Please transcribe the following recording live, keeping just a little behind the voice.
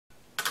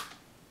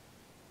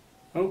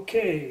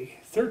Okay,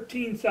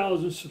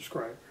 13,000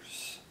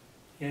 subscribers,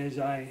 as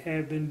I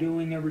have been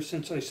doing ever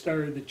since I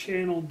started the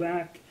channel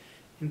back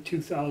in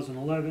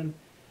 2011.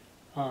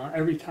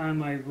 Every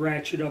time I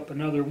ratchet up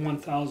another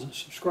 1,000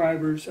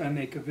 subscribers, I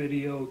make a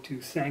video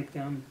to thank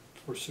them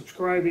for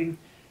subscribing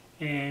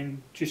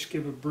and just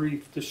give a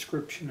brief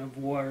description of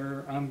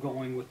where I'm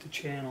going with the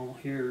channel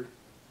here,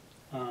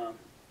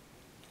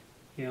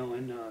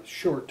 in the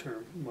short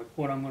term, like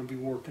what I'm going to be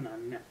working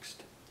on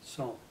next.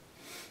 So,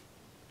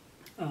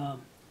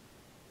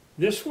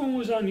 this one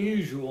was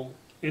unusual.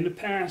 In the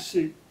past,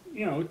 it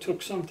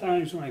took some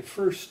times when I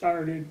first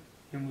started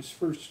and was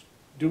first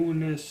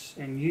doing this,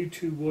 and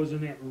YouTube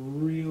wasn't that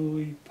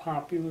really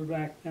popular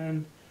back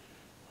then.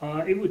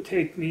 It would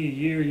take me a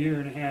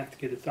year and a half to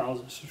get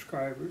 1,000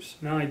 subscribers.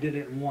 Now I did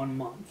it in 1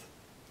 month.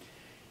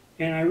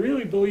 And I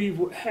really believe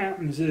what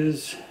happens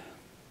is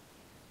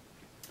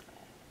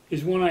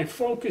when I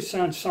focus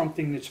on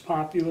something that's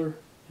popular,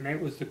 and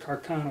that was the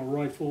Carcano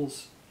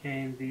rifles,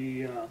 and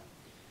the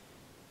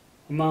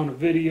amount of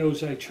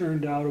videos I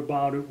churned out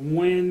about it,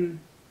 when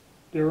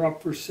they're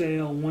up for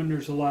sale, when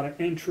there's a lot of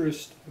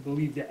interest, I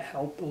believe that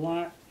helped a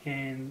lot,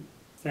 and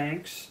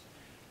thanks.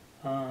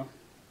 And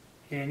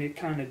it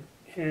kind of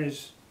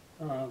has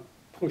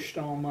pushed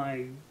all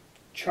my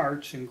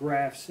charts and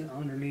graphs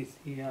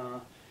underneath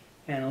the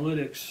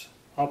analytics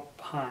up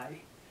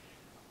high.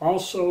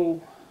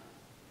 Also,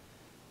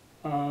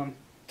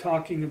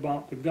 talking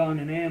about the gun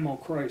and ammo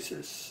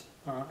crisis.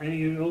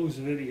 Any of those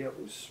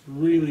videos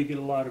really get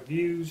a lot of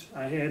views.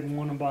 I had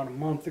one about a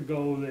month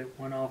ago that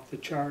went off the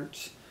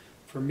charts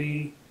for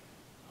me.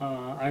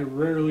 I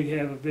rarely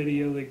have a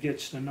video that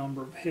gets the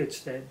number of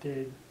hits that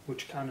did,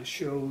 which kind of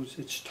shows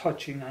it's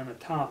touching on a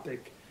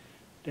topic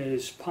that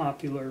is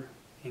popular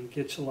and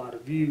gets a lot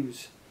of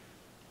views.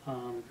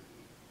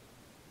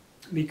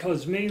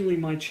 Because mainly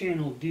my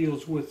channel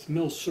deals with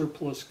mil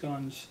surplus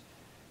guns.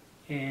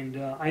 And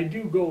I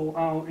do go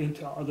out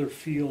into other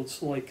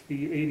fields like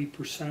the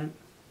 80%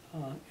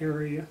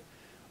 area,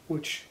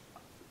 which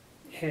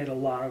had a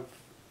lot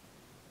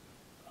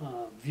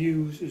of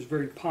views, is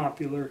very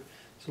popular.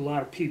 There's a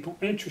lot of people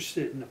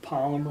interested in the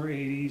polymer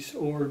 80s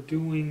or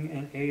doing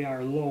an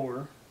AR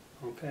lower,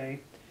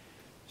 okay?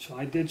 So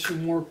I did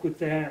some work with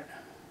that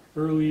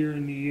earlier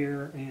in the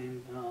year,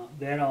 and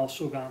that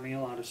also got me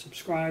a lot of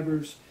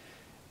subscribers,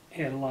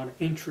 had a lot of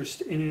interest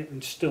in it,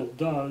 and still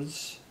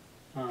does.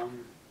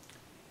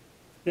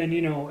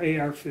 Then,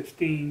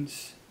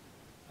 AR-15s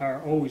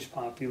are always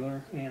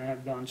popular, and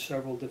I've done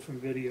several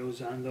different videos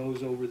on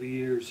those over the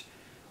years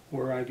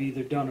where I've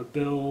either done a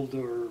build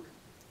or,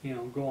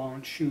 go out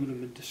and shoot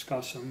them and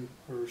discuss them.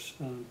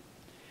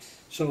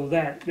 So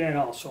that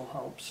also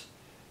helps.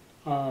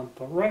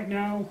 But right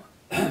now,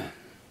 the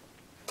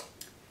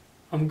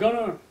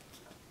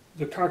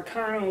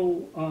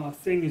Carcano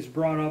thing has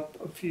brought up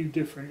a few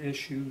different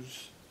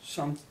issues,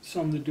 some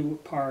to do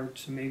with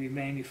parts and maybe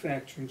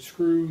manufacturing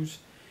screws.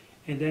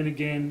 And then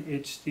again,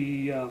 it's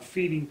the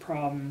feeding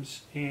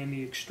problems and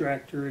the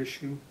extractor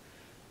issue.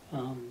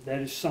 That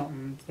is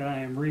something that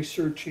I am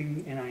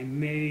researching, and I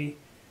may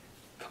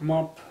come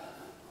up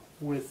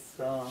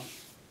with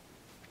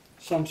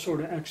some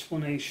sort of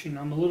explanation.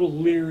 I'm a little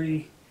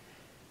leery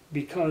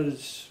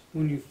because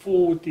when you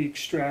fool with the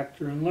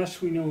extractor,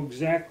 unless we know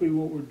exactly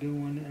what we're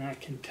doing and I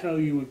can tell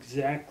you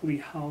exactly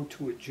how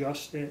to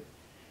adjust it,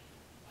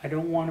 I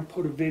don't want to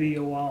put a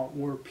video out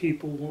where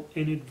people will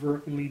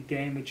inadvertently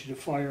damage the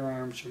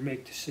firearms or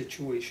make the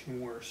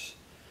situation worse.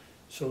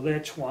 So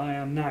that's why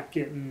I'm not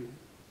getting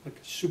like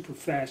a super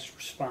fast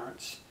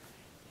response.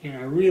 And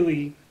I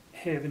really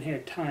haven't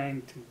had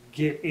time to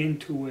get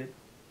into it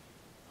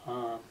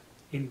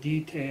in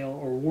detail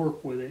or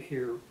work with it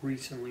here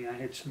recently. I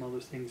had some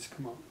other things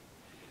come up.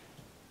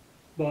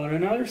 But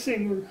another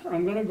thing,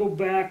 I'm going to go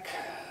back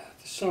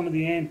to some of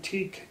the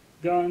antique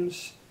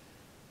guns.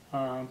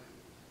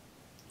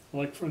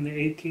 Like from the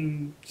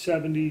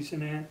 1870s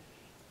and that.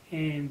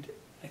 And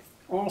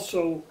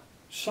also,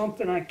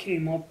 something I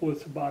came up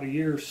with about a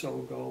year or so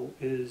ago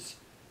is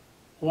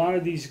a lot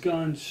of these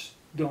guns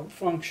don't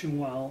function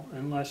well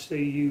unless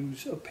they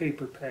use a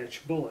paper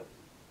patch bullet.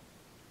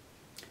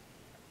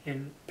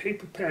 And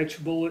paper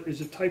patch bullet is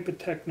a type of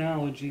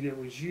technology that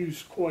was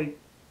used quite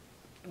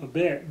a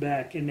bit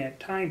back in that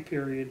time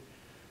period,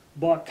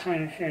 but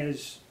kind of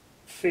has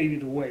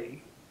faded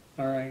away,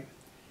 all right?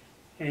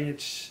 And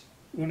it's,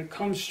 when it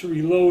comes to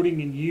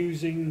reloading and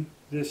using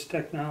this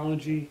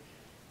technology,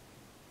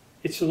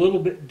 it's a little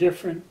bit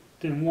different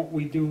than what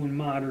we do in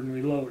modern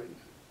reloading,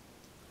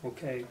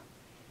 okay?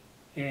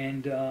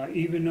 And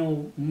even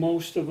though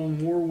most of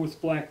them were with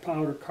black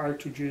powder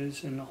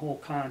cartridges, and the whole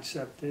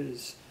concept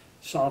is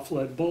soft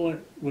lead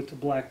bullet with the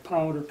black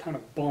powder kind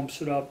of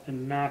bumps it up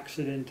and knocks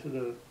it into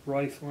the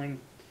rifling,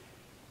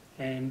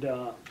 and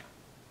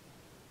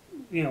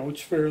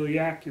it's fairly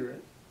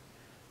accurate.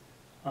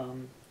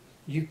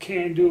 You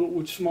can do it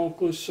with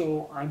smokeless,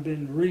 so I've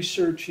been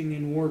researching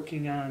and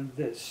working on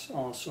this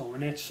also,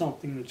 and that's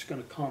something that's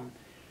going to come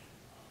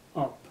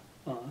up,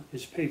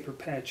 is paper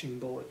patching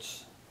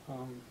bullets.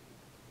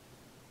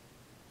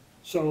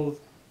 So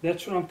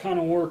that's what I'm kind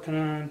of working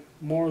on,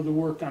 more of the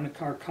work on the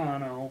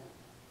Carcano.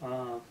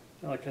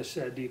 Like I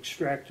said, the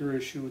extractor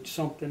issue, it's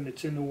something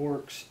that's in the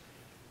works,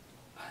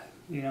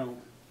 you know,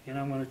 and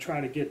I'm going to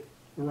try to get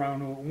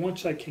around to it.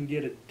 Once I can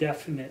get a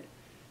definite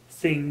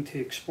thing to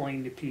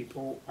explain to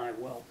people, I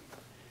will.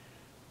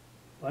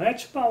 Well,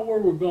 that's about where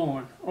we're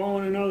going. Oh,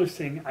 and another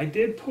thing, I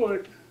did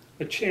put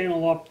a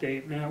channel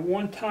update. Now, at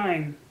one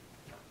time,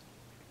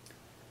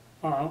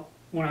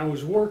 when I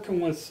was working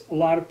with a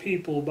lot of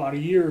people about a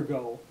year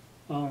ago,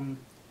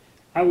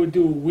 I would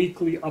do a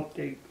weekly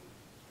update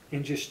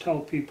and just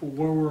tell people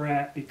where we're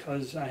at,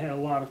 because I had a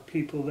lot of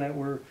people that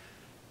were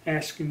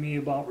asking me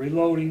about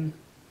reloading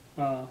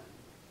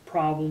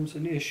problems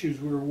and issues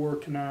we were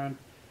working on.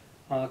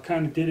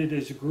 Kind of did it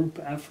as a group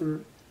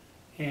effort,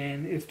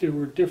 and if there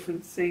were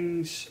different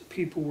things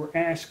people were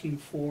asking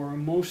for,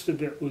 most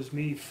of it was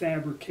me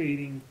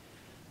fabricating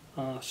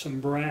some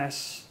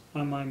brass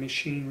on my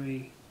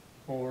machinery,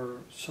 or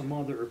some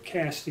other,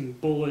 casting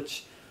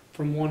bullets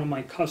from one of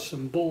my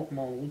custom bullet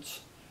molds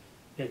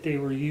that they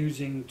were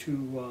using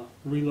to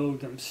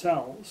reload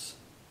themselves.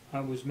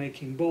 I was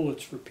making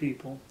bullets for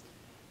people.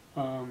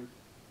 I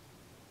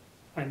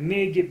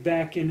may get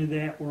back into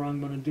that, where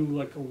I'm going to do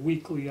like a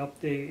weekly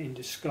update and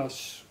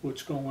discuss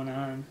what's going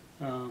on,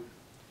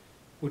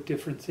 what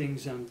different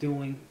things I'm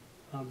doing,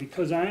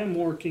 because I am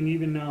working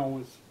even now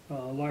with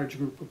a large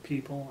group of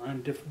people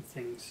on different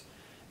things,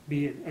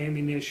 be it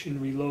ammunition,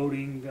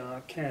 reloading,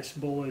 cast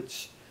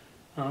bullets.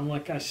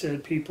 Like I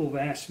said, people have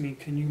asked me,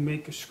 can you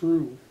make a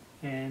screw?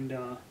 And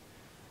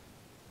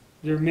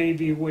there may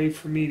be a way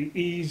for me to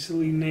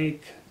easily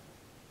make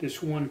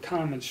this one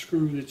common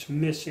screw that's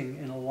missing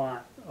in a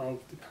lot of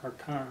the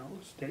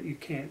Carcanos that you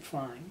can't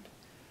find.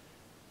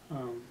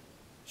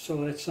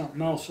 So that's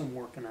something else I'm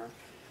working on.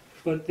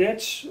 But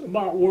that's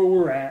about where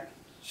we're at.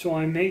 So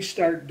I may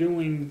start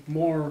doing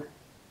more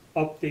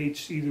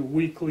updates either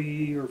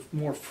weekly or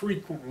more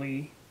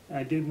frequently.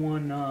 I did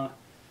one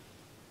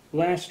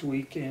last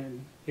week,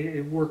 and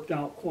it worked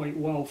out quite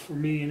well for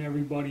me and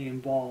everybody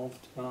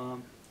involved. A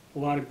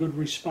lot of good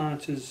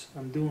responses.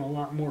 I'm doing a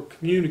lot more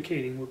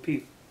communicating with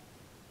people.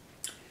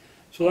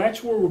 So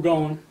that's where we're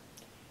going.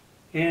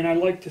 And I'd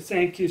like to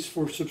thank you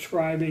for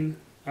subscribing.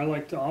 I'd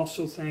like to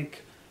also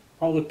thank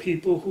all the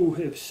people who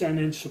have sent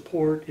in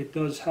support. It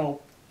does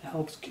help. It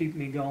helps keep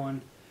me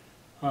going.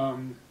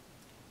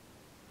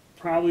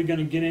 Probably going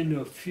to get into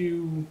a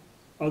few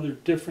other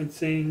different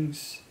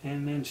things,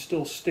 and then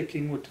still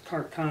sticking with the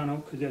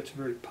Carcano, because that's a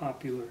very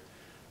popular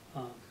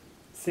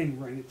thing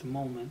right at the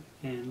moment,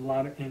 and a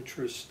lot of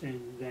interest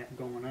in that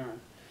going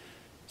on.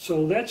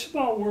 So that's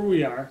about where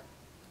we are.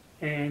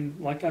 And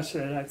like I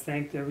said, I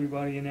thanked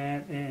everybody in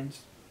that, and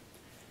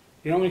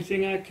the only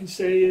thing I can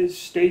say is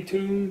stay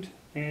tuned,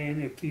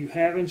 and if you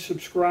haven't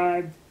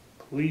subscribed,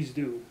 please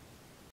do.